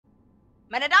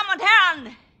Meine Damen und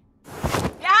Herren,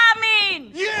 wir haben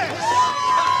ihn! Yes!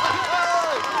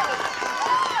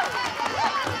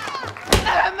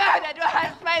 Mörder, du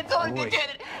hast meinen Sohn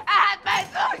getötet! Er hat meinen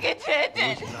Sohn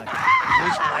getötet!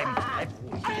 Ruhig bleiben, bleib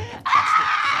ruhig.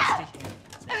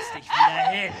 Setz dich wieder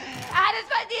hin. Er hat es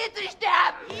verdient zu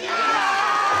sterben!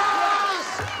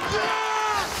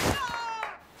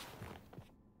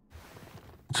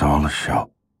 It's all a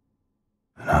show.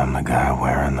 And I'm the guy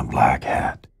wearing the black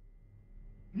hat.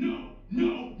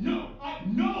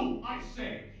 No, I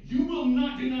say! You will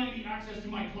not deny me access to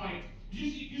my client. You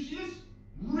see this?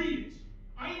 Read it.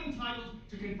 I am entitled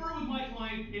to confer with my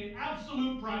client in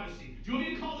absolute privacy. Do you want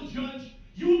me to call the judge?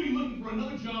 You will be looking for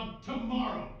another job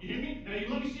tomorrow. You hear me? Now, you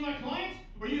let me see my client,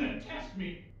 or are you gonna test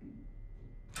me?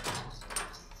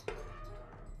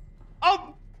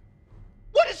 Oh!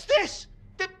 What is this?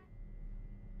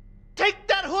 Take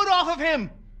that hood off of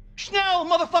him! Schnell,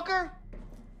 motherfucker!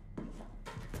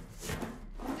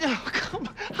 Oh, come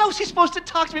on. How's he supposed to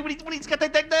talk to me when he's got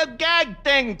that gag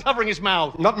thing covering his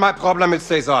mouth? Not my problem, it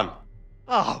stays on.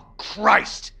 Oh,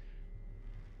 Christ!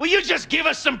 Will you just give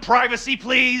us some privacy,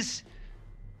 please?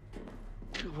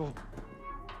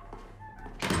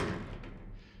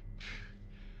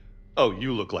 Oh,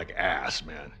 you look like ass,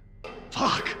 man.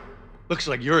 Fuck. Looks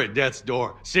like you're at death's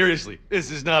door. Seriously,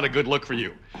 this is not a good look for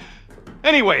you.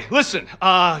 Anyway, listen,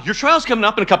 your trial's coming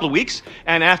up in a couple of weeks,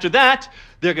 and after that,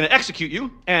 they're gonna execute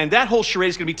you, and that whole charade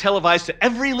is gonna be televised to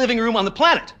every living room on the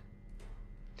planet.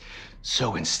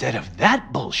 So instead of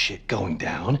that bullshit going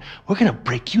down, we're gonna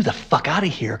break you the fuck out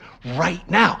of here right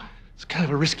now. It's kind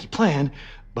of a risky plan,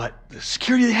 but the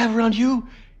security they have around you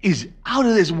is out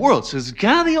of this world, so it's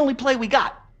kind of the only play we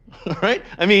got, all right?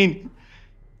 I mean,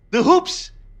 the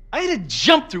hoops I had to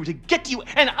jump through to get to you,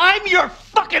 and I'm your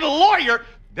fucking lawyer.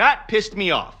 That pissed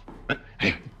me off.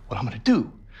 Hey, what I'm gonna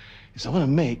do is I'm gonna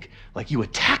make like you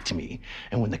attacked me,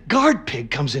 and when the guard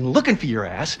pig comes in looking for your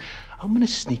ass, I'm gonna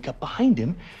sneak up behind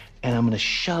him, and I'm gonna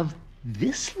shove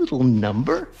this little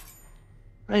number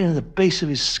right into the base of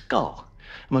his skull.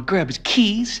 I'm gonna grab his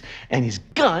keys and his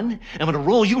gun, and I'm gonna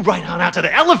roll you right on out to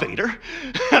the elevator,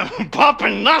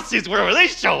 popping Nazis wherever they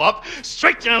show up,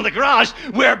 straight down to the garage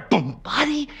where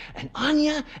Bombati and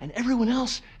Anya and everyone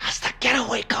else has the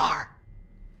getaway car.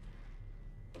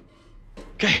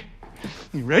 Okay,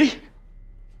 you ready?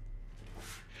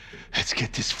 Let's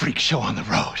get this freak show on the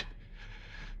road.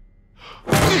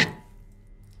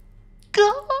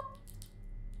 Go!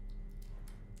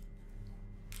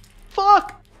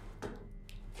 Fuck!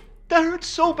 That hurts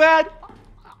so bad.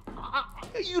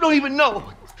 You don't even know.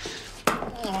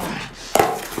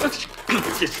 Let's beat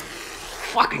this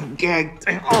fucking gag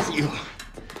thing off you.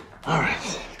 All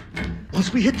right.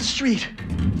 Once we hit the street,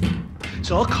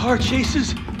 it's all car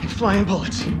chases and flying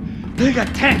bullets. They got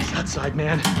tanks outside,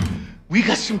 man. We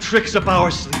got some tricks up our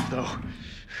sleeve, though.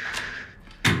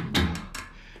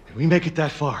 If we make it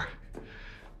that far,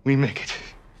 we make it.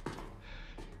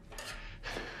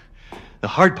 The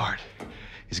hard part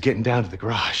is getting down to the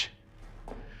garage.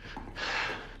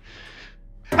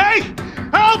 Hey!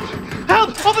 Help!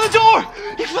 Help! Open the door!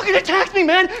 He fucking attacked me,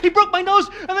 man! He broke my nose,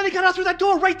 and then he got out through that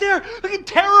door right there! Fucking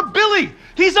Terror Billy!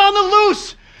 He's on the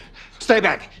loose! Stay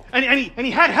back! And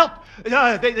he had help!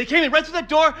 They came in right through that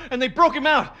door, and they broke him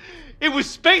out. It was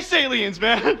space aliens,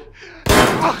 man!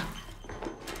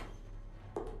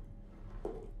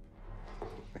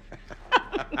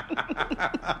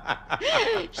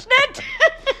 Schnitt!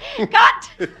 Cut!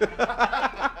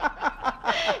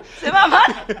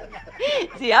 Zimmermann,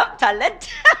 Sie haben Talent.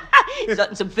 Sie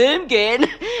sollten zum Film gehen,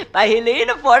 bei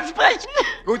Helene vorsprechen.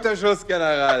 Guter Schuss,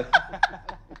 General.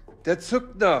 Der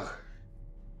zuckt noch.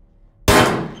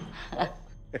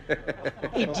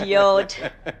 Idiot.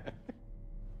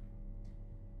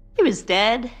 He was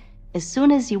dead as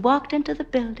soon as you walked into the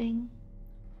building.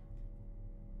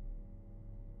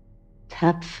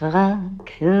 Tapferer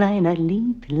kleiner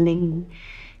Liebling,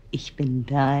 ich bin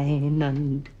dein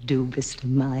und du bist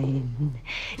mein.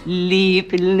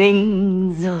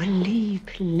 Liebling, so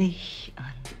lieblich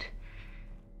und...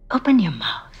 Open your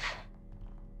mouth.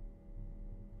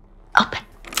 Open.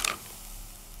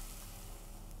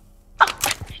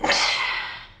 Open it.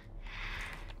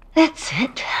 That's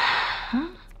it. Huh?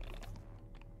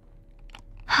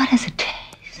 How does it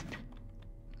taste?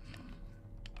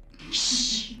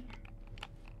 Shh.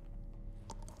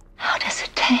 How does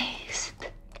it taste?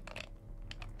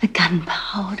 The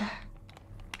gunpowder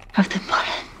of the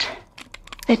bullet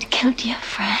that killed your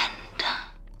friend.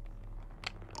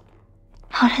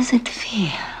 How does it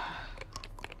feel?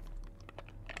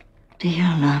 Do you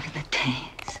love the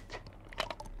taste?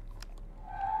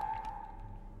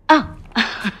 Oh.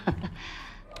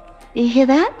 You hear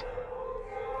that?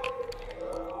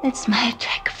 It's my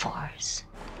tech force.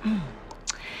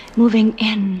 Moving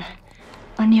in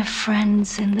on your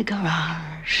friends in the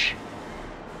garage.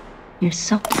 You're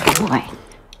so boring.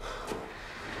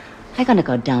 I'm gonna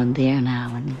go down there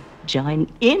now and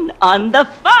join in on the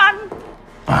fun.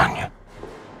 Anya,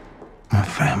 my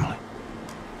family.